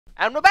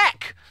And we're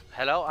back!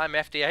 Hello, I'm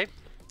FDA.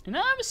 And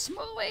I'm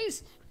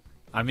Smoothies.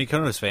 I'm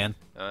MykonosFan.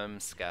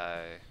 I'm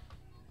Sky.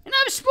 And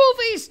I'm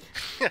Spoofies.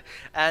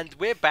 And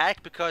we're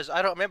back because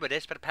I don't remember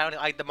this, but apparently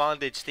I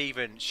demanded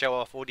Steven show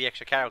off all the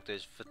extra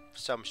characters for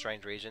some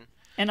strange reason.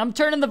 And I'm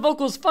turning the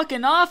vocals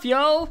fucking off,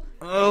 yo.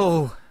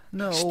 Oh,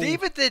 no.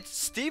 Steven did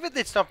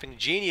something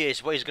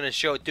genius. What he's going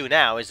to do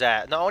now is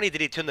that not only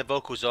did he turn the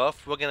vocals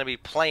off, we're going to be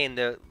playing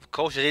the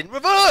courses in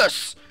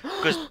reverse!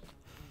 Because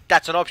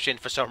that's an option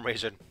for some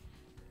reason.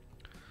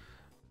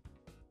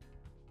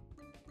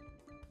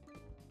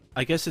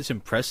 I guess it's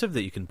impressive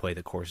that you can play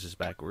the courses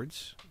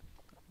backwards.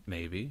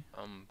 Maybe.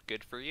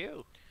 Good for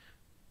you.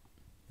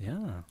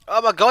 Yeah.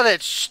 Oh my god,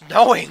 it's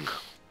snowing!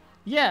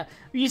 Yeah,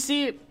 you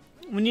see,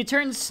 when you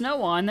turn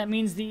snow on, that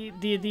means the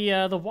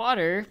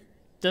water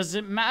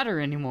doesn't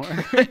matter anymore.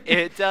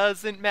 It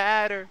doesn't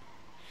matter.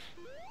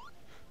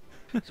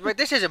 Wait,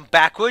 this isn't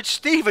backwards.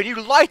 Steven,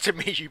 you lied to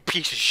me, you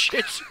piece of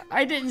shit!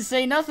 I didn't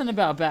say nothing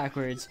about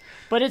backwards,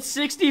 but it's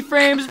 60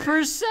 frames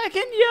per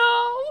second,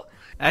 yo!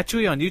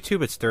 Actually, on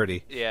YouTube, it's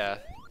 30. Yeah,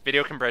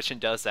 video compression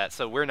does that,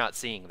 so we're not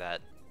seeing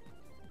that.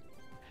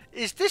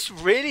 Is this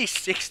really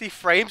 60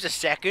 frames a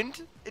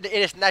second in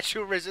its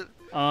natural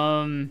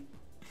resolution?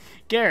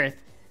 Gareth,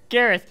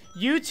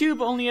 YouTube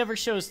only ever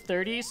shows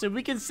 30, so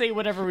we can say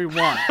whatever we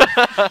want.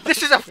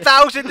 This is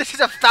 1,000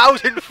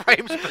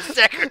 frames per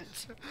second.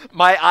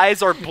 My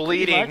eyes are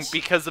bleeding much.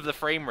 because of the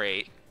frame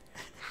rate.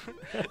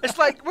 It's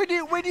like when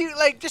you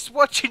like just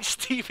watching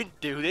Steven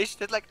do this,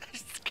 it's like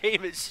this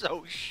game is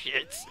so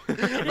shit.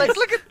 Like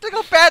look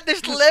how bad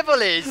this level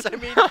is. I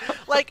mean,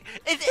 like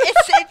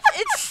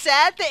it's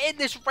sad that in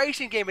this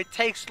racing game it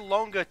takes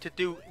longer to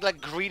do like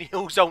Green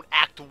Hill Zone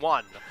Act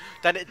 1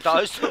 than it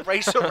does to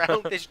race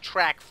around this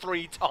track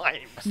 3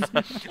 times.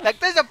 Like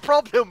there's a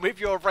problem with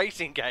your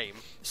racing game.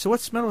 So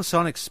what's Metal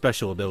Sonic's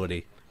special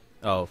ability?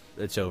 Oh,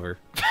 it's over.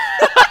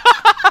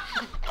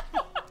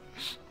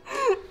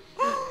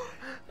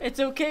 It's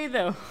okay,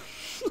 though.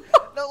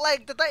 No,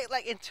 like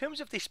in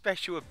terms of the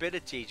special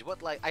abilities,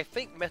 what like I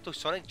think Metal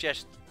Sonic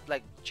just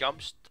like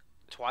jumps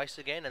twice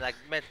again, and like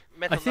Metal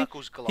I think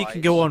Knuckles glides. he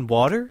can go on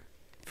water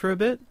for a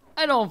bit.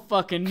 I don't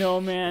fucking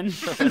know, man.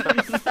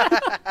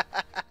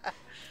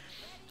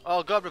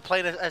 Oh god, we're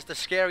playing as the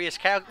scariest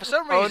character for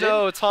some reason. Oh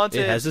no, it's haunted.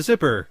 It has a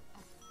zipper.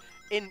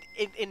 In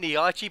the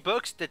Archie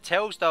books, the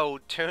tails though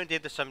turned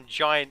into some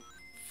giant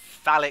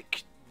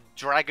phallic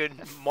dragon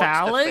monster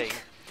Phallic?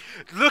 thing.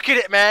 Look at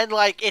it, man!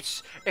 Like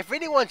it's if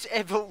anyone's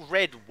ever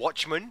read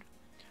Watchmen,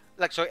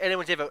 like so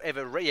anyone's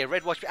ever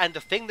read Watchmen, and the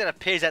thing that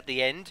appears at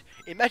the end,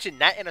 imagine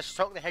that in a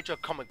Sonic the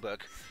Hedgehog comic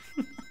book.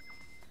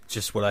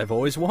 Just what I've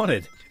always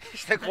wanted.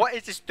 It's like, what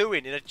is this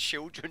doing in a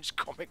children's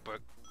comic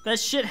book? That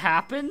shit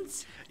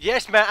happens?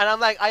 Yes, man, and I'm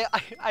like,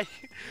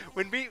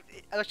 when we,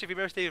 I'm not sure if you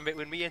remember, Stephen, but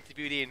when we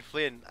interviewed Ian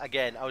Flynn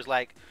again, I was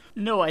like,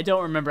 No, I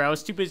don't remember. I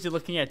was too busy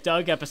looking at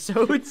Doug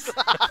episodes.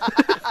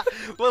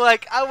 well,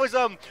 like, I asked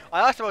him,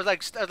 I was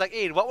like,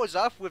 Ian, what was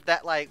up with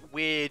that, like,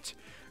 weird,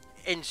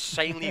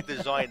 insanely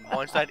designed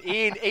monster?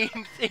 And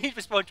Ian's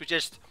response was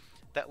just,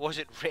 that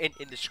wasn't written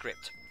in the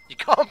script. You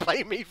can't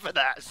blame me for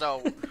that,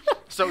 so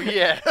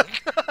yeah.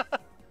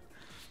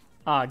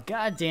 Aw,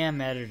 goddamn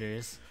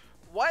editors.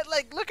 What?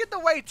 Like, look at the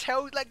way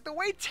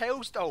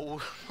Tails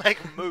though, like,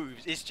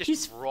 moves. It's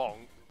just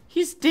wrong.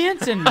 He's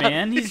dancing,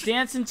 man. He's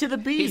dancing to the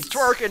beat. He's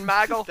twerking,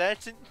 Maggle.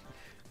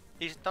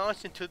 He's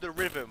dancing to the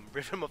rhythm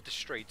of the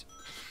street.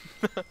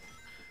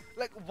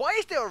 Like, why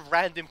is there a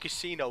random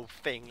casino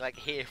thing, like,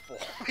 here for?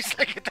 It's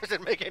like, it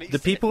doesn't make any sense. The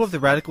people of the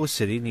radical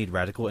city need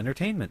radical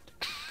entertainment.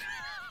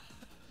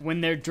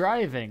 When they're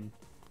driving.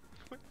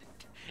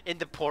 In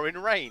the pouring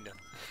rain.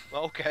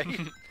 Okay.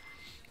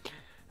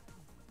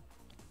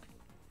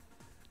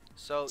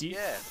 So,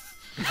 yeah.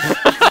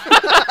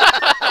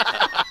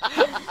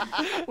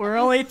 We're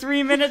only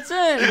 3 minutes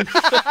in.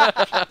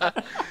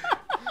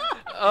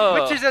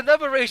 Which is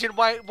another reason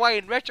why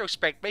in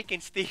retrospect,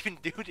 making Steven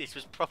do this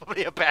was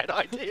probably a bad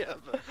idea.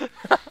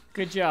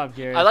 Good job,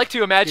 Gary. I like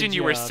to imagine Good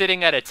you were job.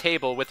 sitting at a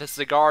table with a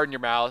cigar in your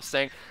mouth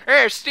saying,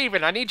 "Hey,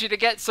 Steven, I need you to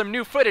get some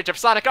new footage of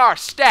Sonic R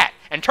stat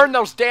and turn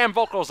those damn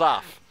vocals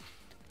off."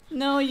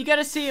 No, you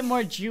gotta say it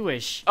more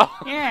Jewish. Oh.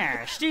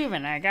 Yeah,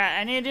 Steven,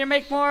 I need to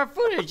make more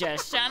footage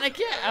of Sonic.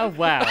 Yeah. Oh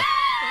wow.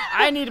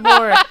 I need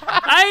more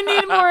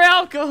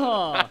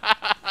alcohol.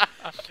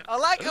 I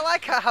like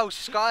how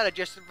Skylar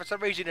just for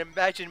some reason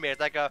imagined me as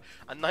like a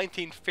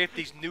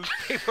 1950s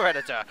newspaper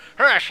editor.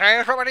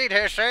 Somebody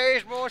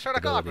says more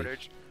Sonic R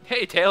footage.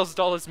 Hey, Tails'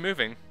 doll is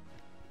moving.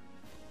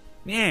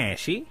 Yeah,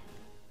 she?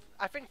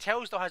 I think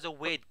Tails though has a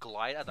weird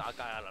glide. I don't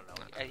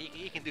know.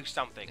 He can do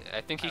something.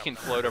 I think he can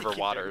float over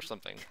water or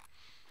something.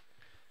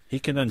 He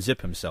can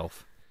unzip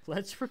himself.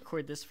 Let's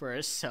record this for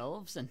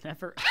ourselves and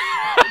never.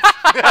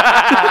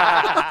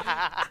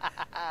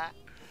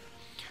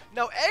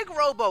 No, Egg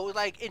Robo,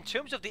 like, in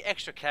terms of the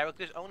extra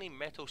characters, only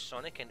Metal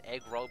Sonic and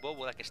Egg Robo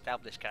were, like,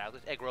 established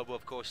characters. Egg Robo,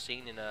 of course,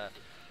 seen in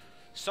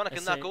Sonic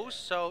and Knuckles,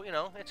 so, you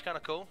know, it's kind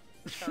of cool.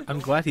 I'm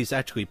glad he's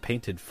actually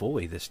painted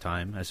fully this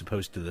time, as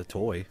opposed to the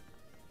toy.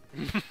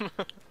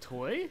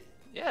 Toy?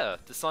 Yeah,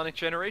 the Sonic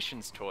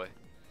Generations toy.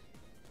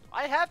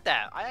 I have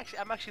that.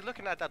 I'm actually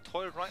looking at that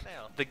toy right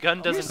now. The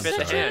gun doesn't fit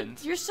the hand.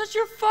 You're such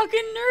a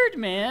fucking nerd,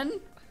 man.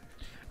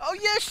 Oh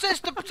yes,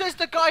 says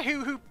the guy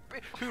who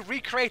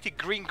recreated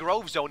Green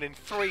Grove Zone in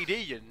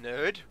 3D, you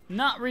nerd.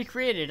 Not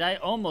recreated. I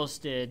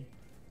almost did.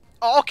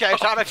 Oh, okay,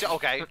 so I'm actually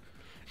okay.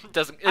 It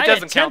doesn't I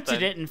count attempted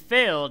then. it and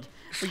failed,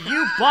 but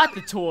you bought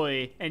the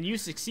toy and you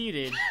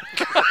succeeded.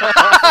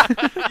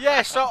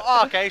 Yeah, so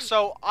okay,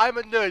 so I'm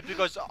a nerd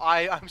because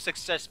I'm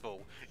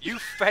successful. You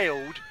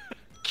failed.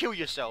 Kill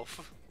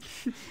yourself.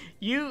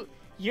 You're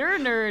a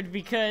nerd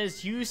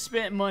because you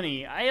spent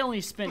money. I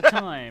only spent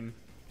time.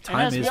 Time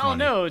and as is we all money.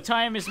 know,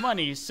 time is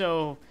money,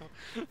 so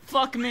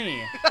fuck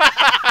me.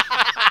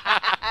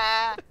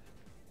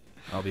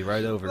 I'll be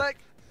right over. Like,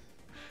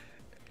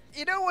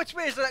 you know what's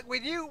weird is like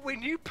when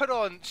you put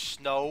on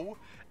snow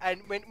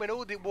and when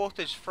all the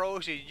water's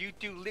frozen, you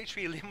do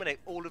literally eliminate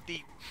all of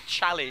the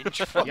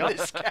challenge from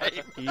this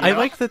game. I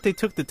like that they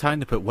took the time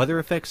to put weather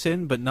effects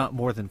in, but not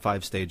more than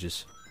 5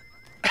 stages.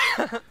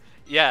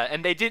 Yeah,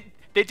 and they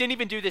didn't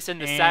even do this in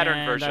the Saturn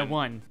And version. I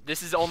won.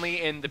 This is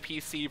only in the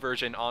PC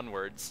version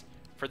onwards.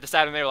 For the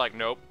Saturn, they were like,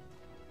 nope.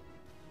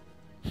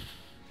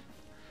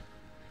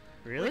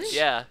 Really?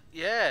 Yeah.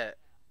 Yeah.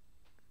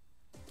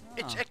 Oh.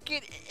 It's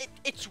again,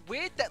 it's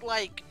weird that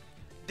like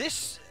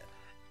this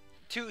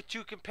to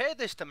compare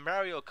this to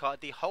Mario Kart,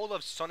 the whole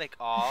of Sonic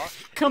R.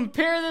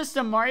 Compare this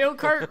to Mario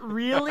Kart,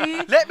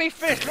 really? Let me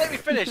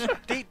finish.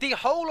 The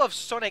whole of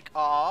Sonic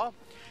R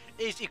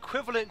is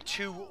equivalent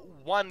to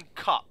 1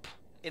 cup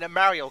in a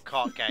Mario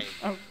Kart game.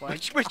 Oh,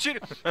 what? which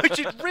should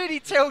really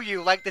tell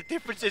you like the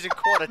differences in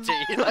quality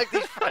in like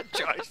these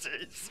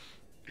franchises.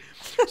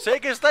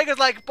 Sega's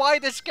like, buy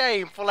this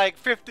game for like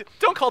 50.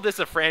 Don't call this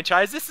a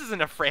franchise. This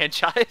isn't a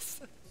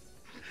franchise.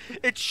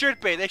 It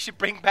should be. They should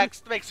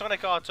make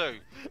Sonic R2.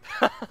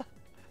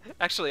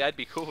 Actually, I'd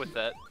be cool with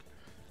that.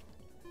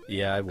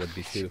 Yeah, I would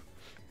be too.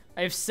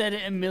 I've said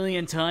it a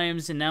million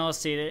times, and now I'll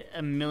say it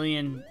a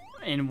million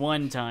and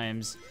one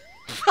times.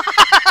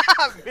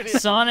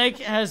 Sonic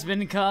has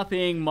been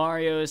copying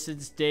Mario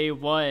since day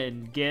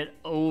one. Get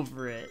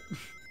over it.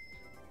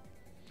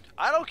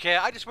 I don't care.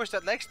 I just wish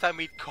that next time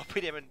we'd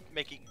copy them and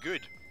make it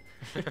good.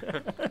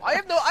 I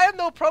have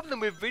no problem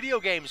with video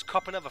games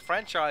copying other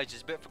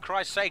franchises, but for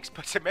Christ's sakes,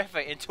 put some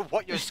effort into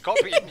what you're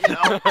copying, you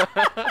know?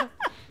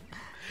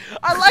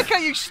 I like how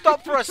you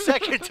stop for a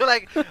second to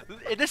like,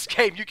 in this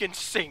game you can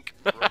sink,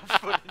 and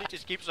it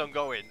just keeps on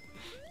going.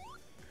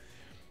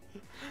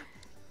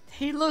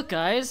 Hey, look,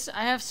 guys.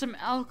 I have some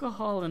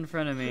alcohol in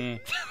front of me.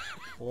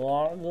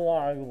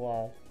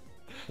 What's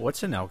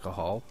an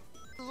alcohol?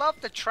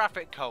 Love the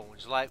traffic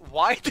cones. Like,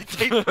 why did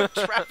they put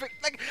traffic?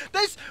 Like,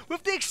 there's,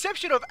 with the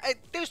exception of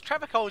those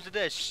traffic cones are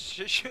there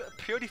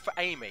purely for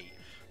Amy,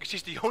 because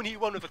she's the only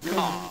one with a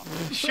car.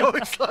 So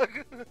it's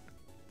like,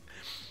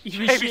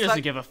 Even she doesn't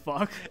like- give a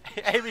fuck.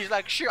 Amy's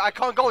like, shoot, I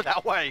can't go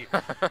that way.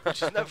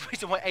 Which is another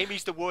reason why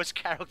Amy's the worst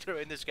character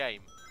in this game.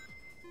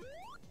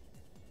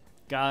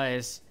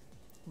 Guys,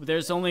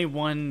 there's only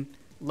one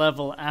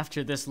level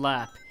after this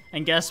lap.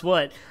 And guess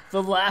what?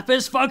 The lap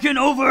is fucking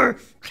over!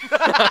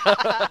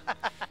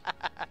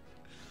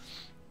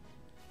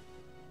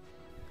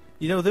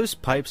 You know, those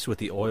pipes with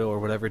the oil or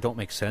whatever don't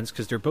make sense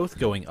because they're both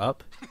going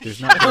up.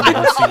 There's not really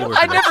one singular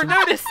I never direction.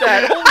 noticed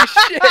that. Holy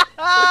shit.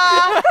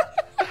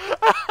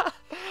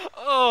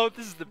 Oh,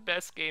 this is the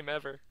best game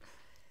ever.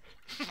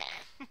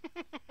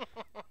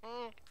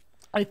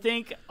 I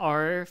think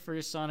R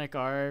for Sonic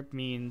R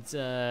means,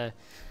 well,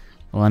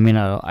 I mean,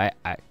 I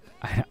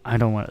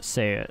don't want to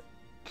say it.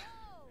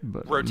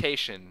 But,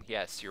 Rotation.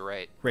 Yes, you're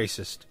right.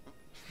 Racist.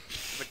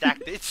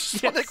 Redacted.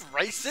 Sonic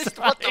racist?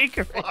 What the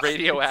Sonic fuck?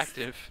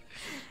 Radioactive.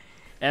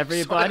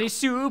 Everybody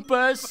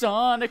super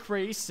Sonic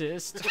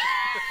racist.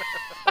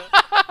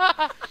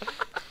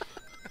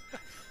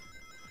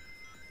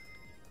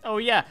 Oh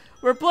yeah,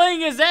 we're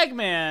playing as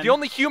Eggman. The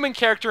only human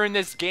character in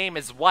this game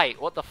is white.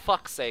 What the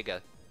fuck,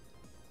 Sega?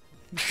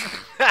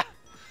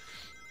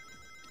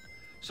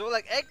 So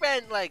like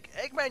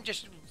Eggman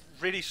just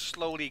really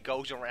slowly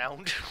goes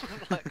around.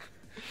 Like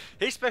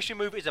his special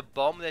move is a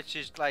bomb that's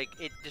just like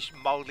it just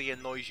mildly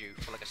annoys you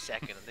for like a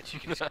second and then you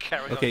can just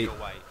carry Okay, on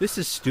your way. this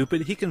is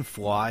stupid. He can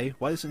fly.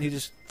 Why doesn't he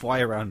just fly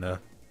around the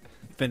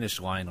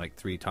finish line like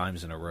 3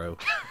 times in a row?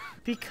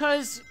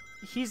 Because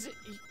he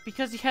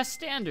has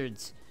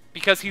standards.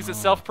 Because he's a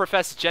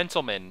self-professed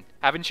gentleman.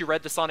 Haven't you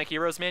read the Sonic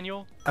Heroes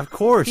manual? Of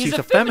course, He's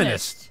a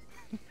feminist.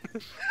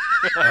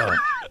 Oh.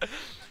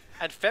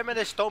 And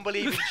feminists don't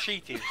believe in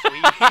cheating, so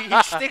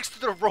he sticks to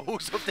the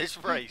rules of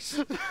this race.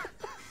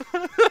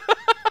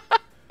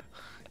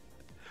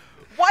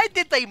 Why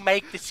did they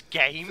make this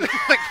game?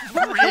 Like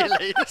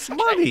really? This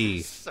Money. game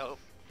is so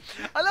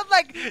I love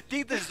like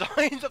the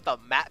designs of the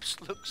maps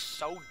look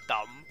so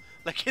dumb.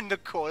 Like in the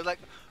core, like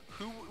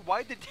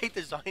why did they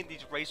design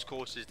these race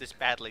courses this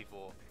badly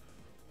for?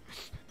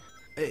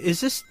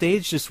 Is this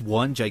stage just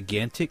one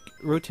gigantic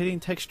rotating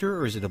texture,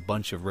 or is it a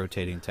bunch of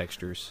rotating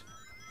textures?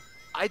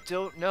 I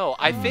don't know.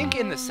 I think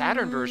in the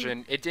Saturn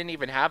version, it didn't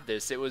even have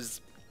this. It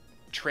was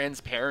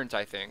transparent,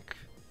 I think.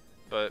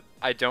 but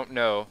I don't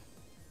know.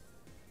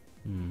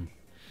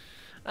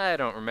 I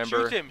don't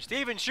remember. Shoot him,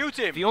 Steven, shoot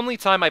him! The only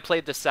time I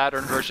played the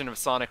Saturn version of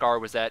Sonic R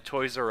was at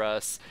Toys R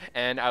Us,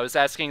 and I was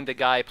asking the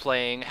guy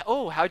playing,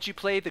 "Oh, how'd you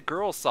play the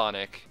girl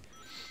Sonic?"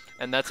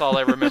 And that's all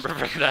I remember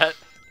from that.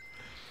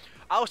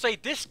 I would say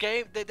this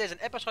game, there's an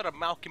episode of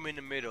Malcolm in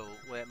the Middle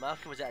where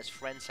Malcolm was at his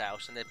friend's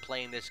house and they're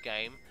playing this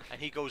game,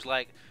 and he goes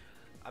like,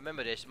 I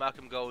remember this,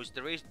 Malcolm goes,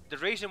 the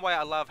reason why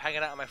I love hanging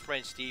out at my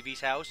friend Stevie's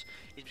house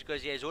is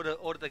because he has all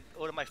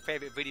of my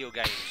favorite video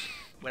games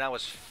when I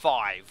was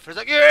 5. He's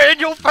like, yeah, in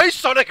your face,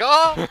 Sonic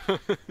R!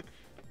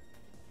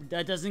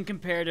 That doesn't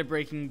compare to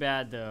Breaking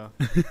Bad, though.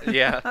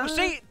 Yeah. Well,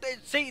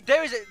 see,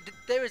 there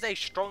is a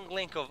strong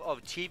link of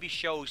TV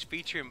shows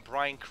featuring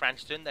Bryan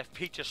Cranston that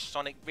feature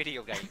Sonic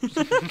video games.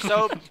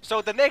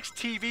 so the next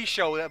TV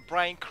show that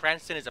Bryan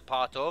Cranston is a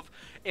part of,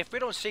 if we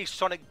don't see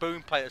Sonic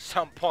Boom play at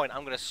some point,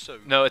 I'm gonna sue.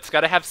 No, it's got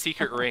to have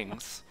secret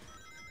rings.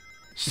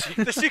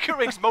 The secret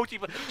rings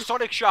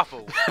Sonic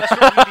Shuffle. That's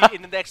what we need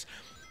in the next.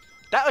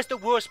 That was the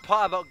worst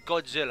part about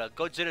Godzilla.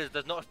 Godzilla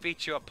does not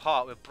feature a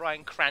part where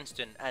Bryan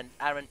Cranston and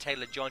Aaron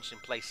Taylor Johnson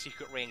play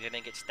secret rings and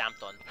then get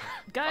stamped on.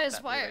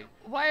 Guys, why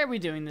are we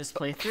doing this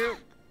playthrough?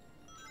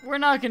 We're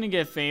not gonna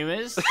get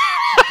famous.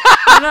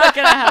 We're not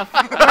gonna have.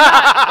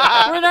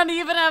 We're not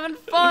even having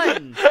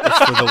fun. It's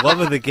for the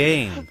love of the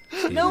game.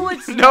 No,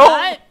 it's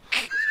not.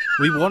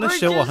 We want to We're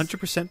show just-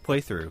 100%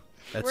 playthrough.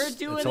 We're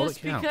doing all this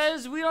that counts.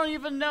 because we don't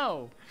even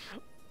know.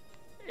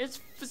 It's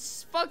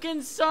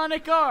fucking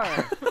Sonic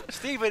R.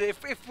 Steven,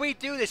 if we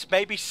do this,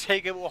 maybe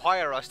Sega will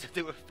hire us to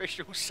do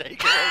official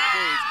Sega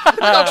arcades.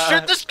 Oh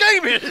shit, this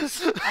game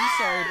is! I'm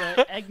sorry,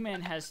 but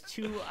Eggman has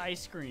 2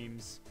 ice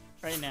creams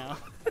right now.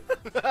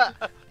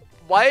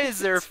 Why is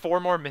there 4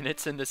 more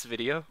minutes in this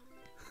video?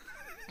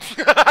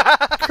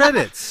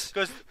 Credits.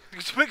 Because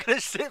we're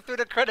gonna sit through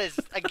the credits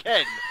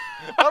again.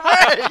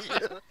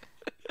 Hooray!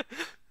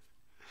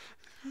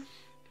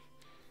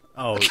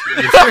 Oh,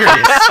 you're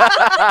serious?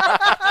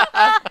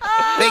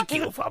 Thank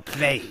you for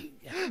playing.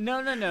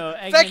 No.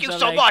 Eggman's Thank you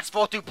so like, much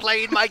for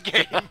playing my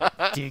game.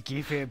 Thank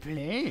you for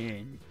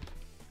playing.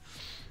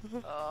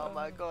 Oh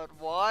my god,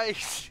 why?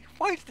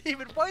 Why,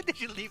 Steven, why did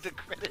you leave the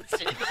credits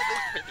in this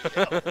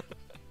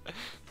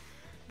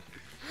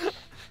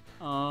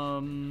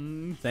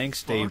video?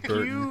 Thanks, Dave Fuck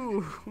Burton.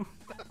 you.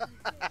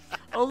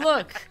 Oh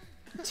look,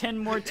 10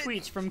 more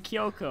tweets from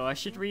Kyoko. I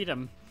should read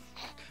them.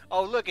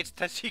 Oh look, it's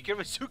Tatsuya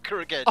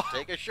Mizuka again.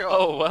 Take a shot.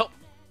 Oh, well.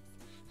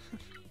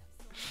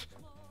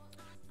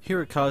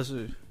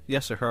 Hirokazu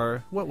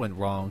Yasuhara, what went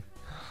wrong?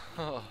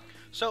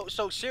 So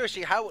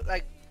seriously, how,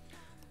 like,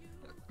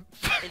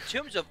 in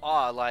terms of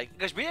R, like,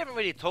 because we haven't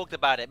really talked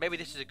about it. Maybe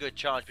this is a good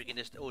chance we can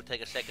just all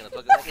take a second and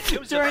talk about it. Like, in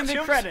terms During of, the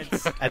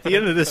credits. At the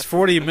end of this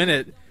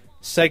 40-minute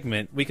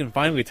segment, we can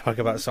finally talk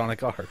about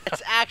Sonic R.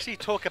 Let's actually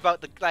talk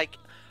about the, like,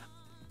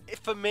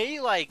 for me,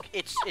 like,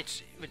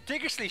 it's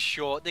ridiculously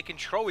short. The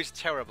control is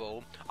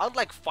terrible.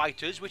 Unlike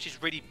Fighters, which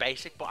is really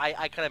basic, but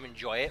I kind of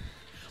enjoy it.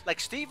 Like,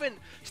 Steven,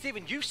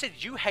 you said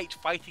you hate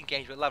fighting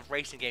games but love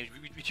racing games.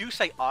 Would you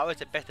say R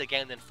is a better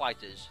game than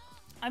Fighters?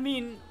 I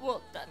mean,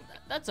 well,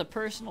 that's a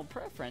personal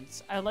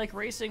preference. I like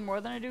racing more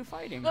than I do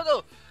fighting.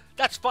 No,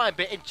 that's fine.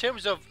 But in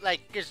terms of,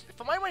 like, because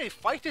for my money,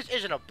 Fighters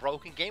isn't a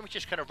broken game. It's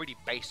just kind of really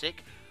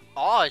basic.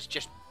 R is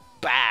just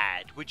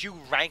bad. Would you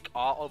rank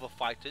R over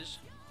Fighters?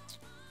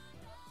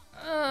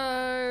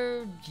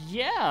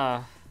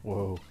 Yeah.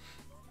 Whoa.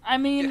 I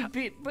mean,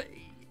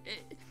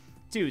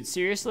 dude,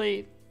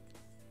 seriously,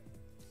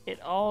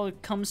 it all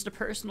comes to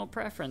personal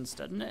preference,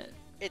 doesn't it?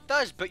 It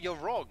does, but you're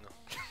wrong.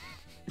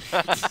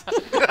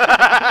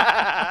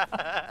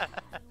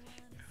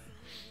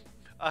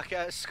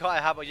 Okay,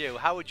 Sky, how about you?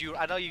 How would you?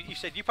 I know you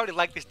said you probably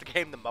like this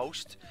game the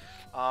most.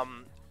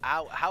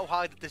 How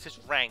high does this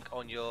rank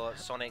on your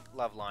Sonic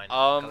Love Line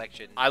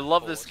collection? I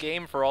love board? this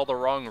game for all the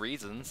wrong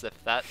reasons,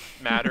 if that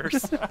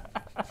matters.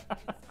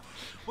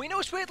 We know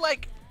it's weird,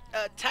 like,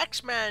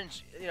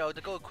 Taxman's, you know,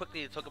 to go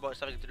quickly to talk about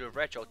something to do with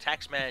retro,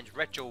 Taxman's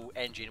retro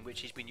engine,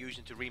 which he's been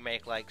using to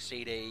remake, like,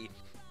 CD.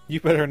 You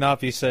better not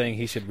be saying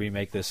he should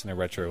remake this in a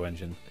retro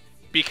engine.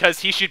 Because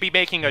he should be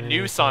making a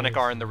new Sonic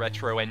R in the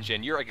retro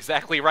engine. You're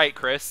exactly right,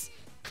 Chris.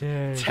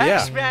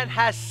 Taxman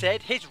has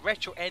said his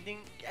retro engine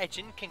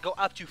can go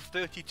up to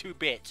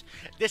 32-bit.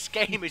 This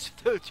game is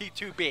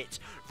 32-bit.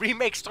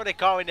 Remake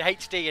Sonic R in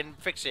HD and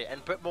fix it,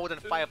 and put more than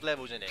 5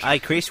 levels in it. Hi,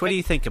 Chris, what do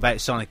you think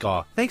about Sonic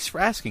R? Thanks for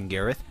asking,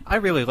 Gareth. I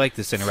really like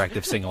this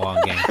interactive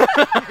sing-along game.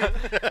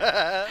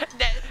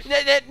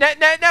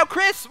 Now,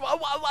 Chris,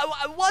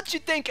 what do you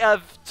think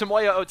of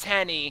Tomoya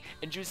Otani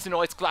and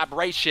Jusunoi's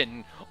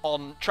collaboration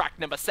on track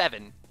number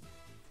 7?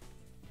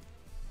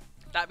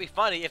 That'd be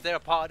funny if they were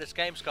part of this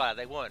game, Skylar.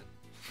 They weren't.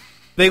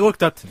 They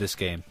looked up to this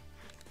game.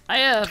 I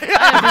have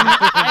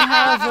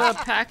a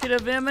packet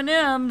of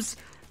M&Ms.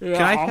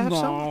 Can I have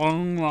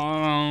some?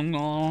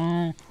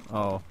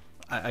 Oh,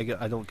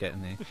 I don't get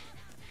any.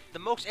 The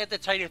most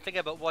entertaining thing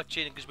about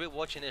watching, because we're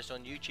watching this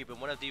on YouTube, and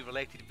one of the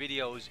related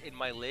videos in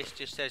my list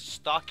just says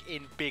 "stuck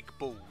in big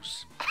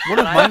balls." One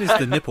of mine is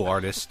the nipple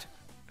artist.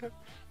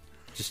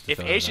 Just to If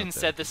throw it out Asians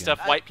there said the again.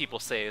 stuff white people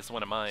say is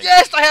one of mine.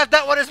 Yes, I have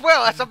that one as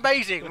well. That's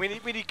amazing. We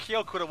need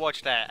Kyoko to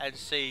watch that and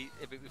see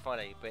if it'd be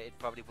funny, but it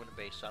probably wouldn't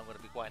be. So I'm going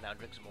to be quiet now and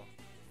drink some more.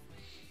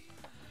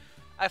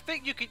 I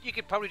think you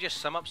could probably just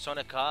sum up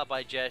Sonic R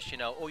by just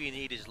all you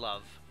need is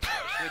love.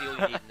 It's really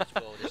all you need in this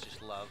world is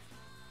just love.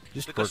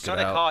 Just Because work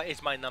Sonic it out. R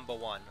is my number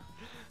one.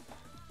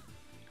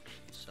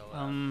 So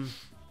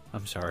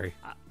I'm sorry.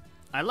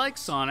 I like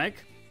Sonic.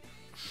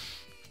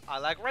 I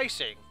like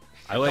racing.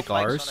 I like Don't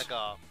ours. Sonic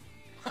R.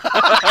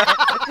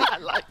 I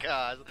like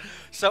ours.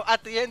 So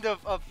at the end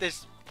of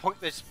this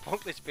pointless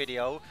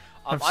video,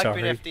 I'm I've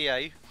been sorry.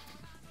 FDA.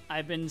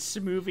 I've been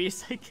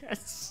Smoothies, I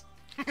guess.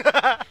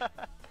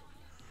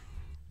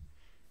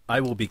 I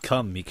will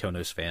become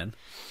MykonosFan.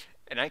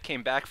 And I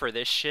came back for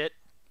this shit.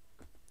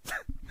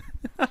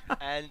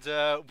 And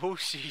we'll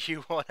see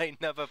you on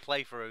another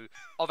playthrough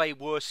of a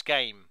worse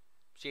game.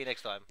 See you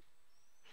next time.